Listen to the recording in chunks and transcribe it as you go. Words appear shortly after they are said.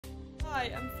Hi,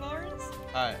 I'm Florence.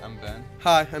 Hi, I'm Ben.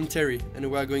 Hi, I'm Terry,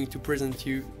 and we are going to present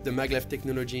you the Maglev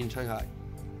technology in Shanghai.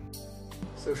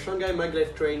 So Shanghai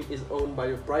Maglev train is owned by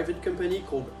a private company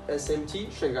called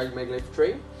SMT, Shanghai Maglev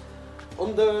train.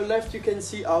 On the left you can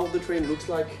see how the train looks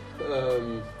like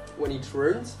when it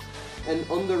runs, and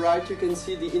on the right you can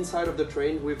see the inside of the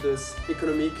train with the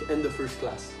economic and the first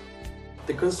class.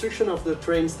 The construction of the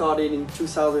train started in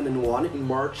 2001 in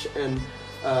March, and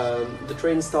the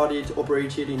train started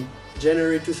operated in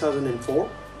January 2004.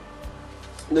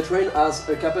 The train has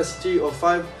a capacity of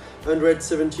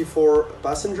 574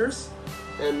 passengers,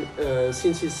 and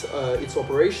since its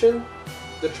operation,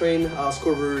 the train has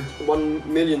covered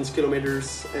 1 million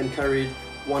kilometers and carried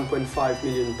 1.5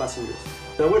 million passengers.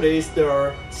 Nowadays there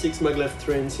are 6 Maglev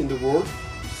trains in the world.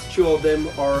 2 of them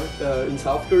are in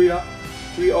South Korea,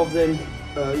 3 of them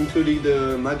including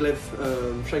the Maglev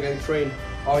Shanghai train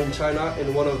are in China,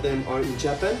 and 1 of them are in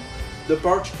Japan. The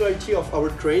particularity of our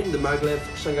train, the Maglev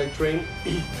Shanghai train,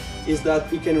 is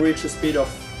that it can reach a speed of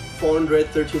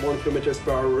 431 km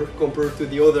per hour compared to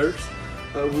the others,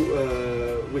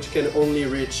 which can only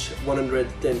reach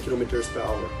 110 km per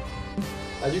hour.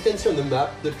 As you can see on the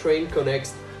map, the train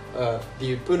connects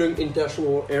the Pudong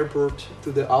International Airport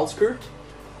to the outskirts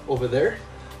over there.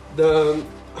 The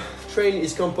train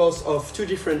is composed of 2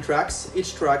 different tracks.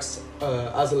 Each track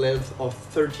has a length of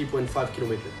 30.5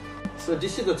 km. So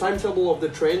this is the timetable of the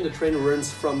train. The train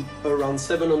runs from around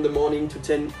 7 in the morning to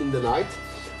 10 in the night,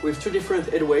 with 2 different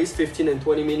headways, 15 and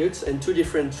 20 minutes, and 2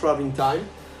 different traveling time.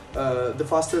 The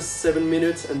fastest 7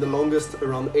 minutes and the longest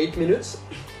around 8 minutes.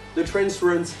 The train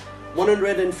runs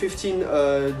 115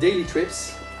 daily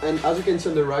trips, and as you can see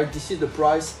on the right, this is the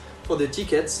price for the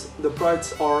tickets. The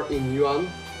prices are in yuan,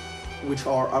 which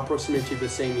are approximately the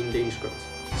same in Danish crowns.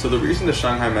 So the reason the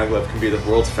Shanghai Maglev can be the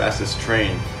world's fastest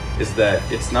train is that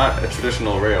it's not a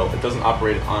traditional rail. It doesn't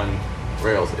operate on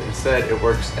rails. Instead, it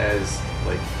works as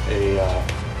like a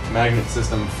magnet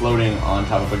system floating on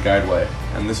top of a guideway,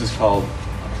 and this is called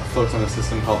floats on a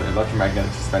system called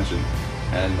electromagnetic suspension.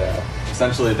 And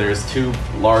essentially, there's 2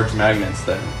 large magnets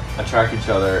that attract each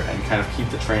other and kind of keep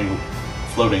the train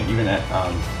floating, even at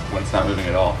when it's not moving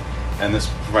at all. And this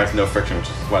provides no friction, which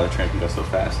is why the train can go so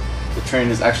fast. The train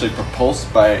is actually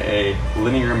propulsed by a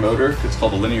linear motor. It's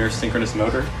called a linear synchronous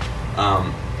motor.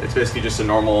 It's basically just a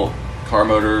normal car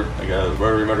motor, like a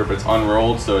rotary motor, but it's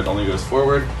unrolled, so it only goes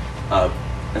forward.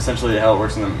 Essentially, how it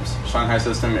works in the Shanghai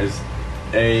system is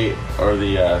A, or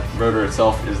the rotor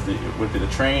itself, would be the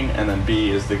train, and then B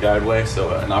is the guideway.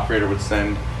 So an operator would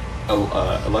send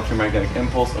an electromagnetic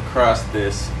impulse across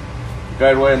this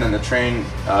guideway, and then the train,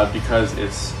 because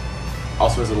it's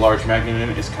also has a large magnet in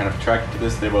it, is kind of attracted to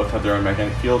this. They both have their own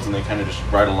magnetic fields, and they kind of just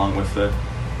ride along with the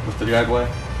guideway.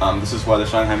 This is why the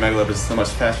Shanghai Maglev is so much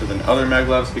faster than other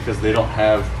Maglevs, because they don't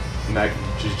have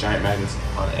just giant magnets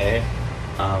on A,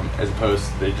 as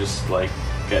opposed to they just like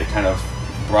get kind of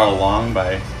brought along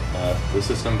by the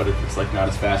system, but it's like not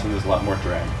as fast, and there's a lot more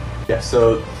drag. Yeah,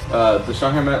 so the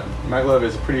Shanghai Maglev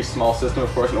is a pretty small system.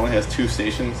 Of course, it only has 2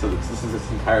 stations, so this is its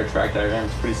entire track diagram.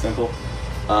 It's pretty simple.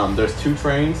 There's 2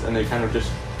 trains, and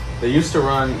they used to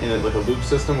run in like a loop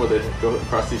system where they'd go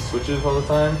across these switches all the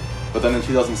time. But then in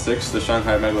 2006, the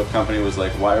Shanghai Maglev company was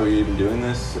like, why are we even doing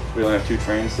this? We only have 2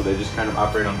 trains, so they just kind of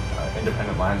operate on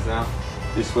independent lines now.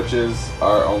 These switches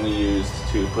are only used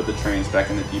to put the trains back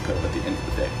in the depot at the end of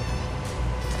the day.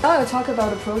 Now I'll talk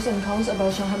about the pros and cons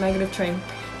about Shanghai Maglev train.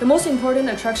 The most important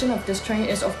attraction of this train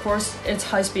is, of course, its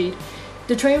high speed.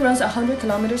 The train runs 100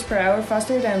 km per hour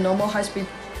faster than a normal high-speed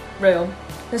rail.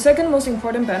 The second most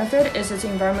important benefit is its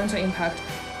environmental impact.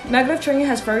 Maglev train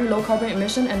has very low carbon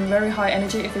emission and very high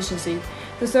energy efficiency.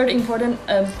 The third important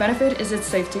benefit is its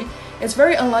safety. It's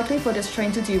very unlikely for this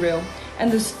train to derail.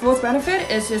 And the fourth benefit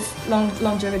is its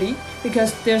longevity,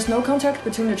 because there's no contact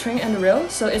between the train and the rail,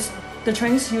 so the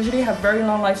trains usually have very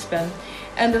long lifespan.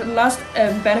 And the last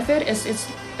benefit is its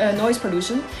noise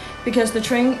pollution, because the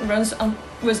train runs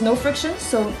with no friction,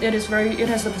 so it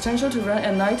has the potential to run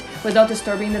at night without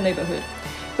disturbing the neighborhood.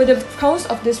 But the cons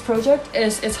of this project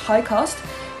is its high cost.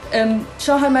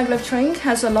 Shanghai Maglev train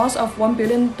has a loss of 1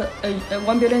 billion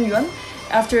yuan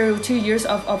after 2 years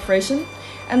of operation.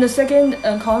 And the second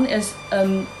con is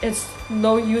its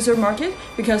low user market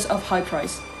because of high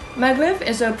price. Maglev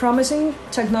is a promising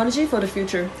technology for the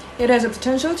future. It has a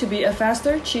potential to be a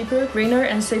faster, cheaper, greener,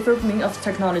 and safer means of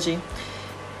technology.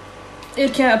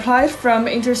 It can apply from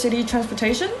intercity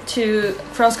transportation to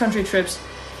cross-country trips.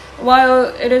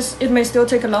 While it may still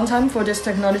take a long time for this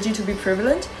technology to be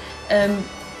prevalent,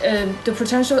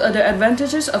 the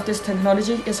advantages of this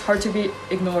technology is hard to be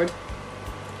ignored.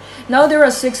 Now there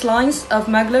are 6 lines of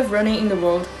Maglev running in the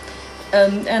world.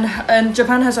 and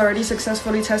Japan has already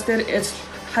successfully tested its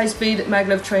high-speed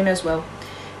maglev train as well.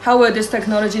 How will this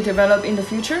technology develop in the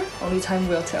future? Only time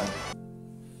will tell.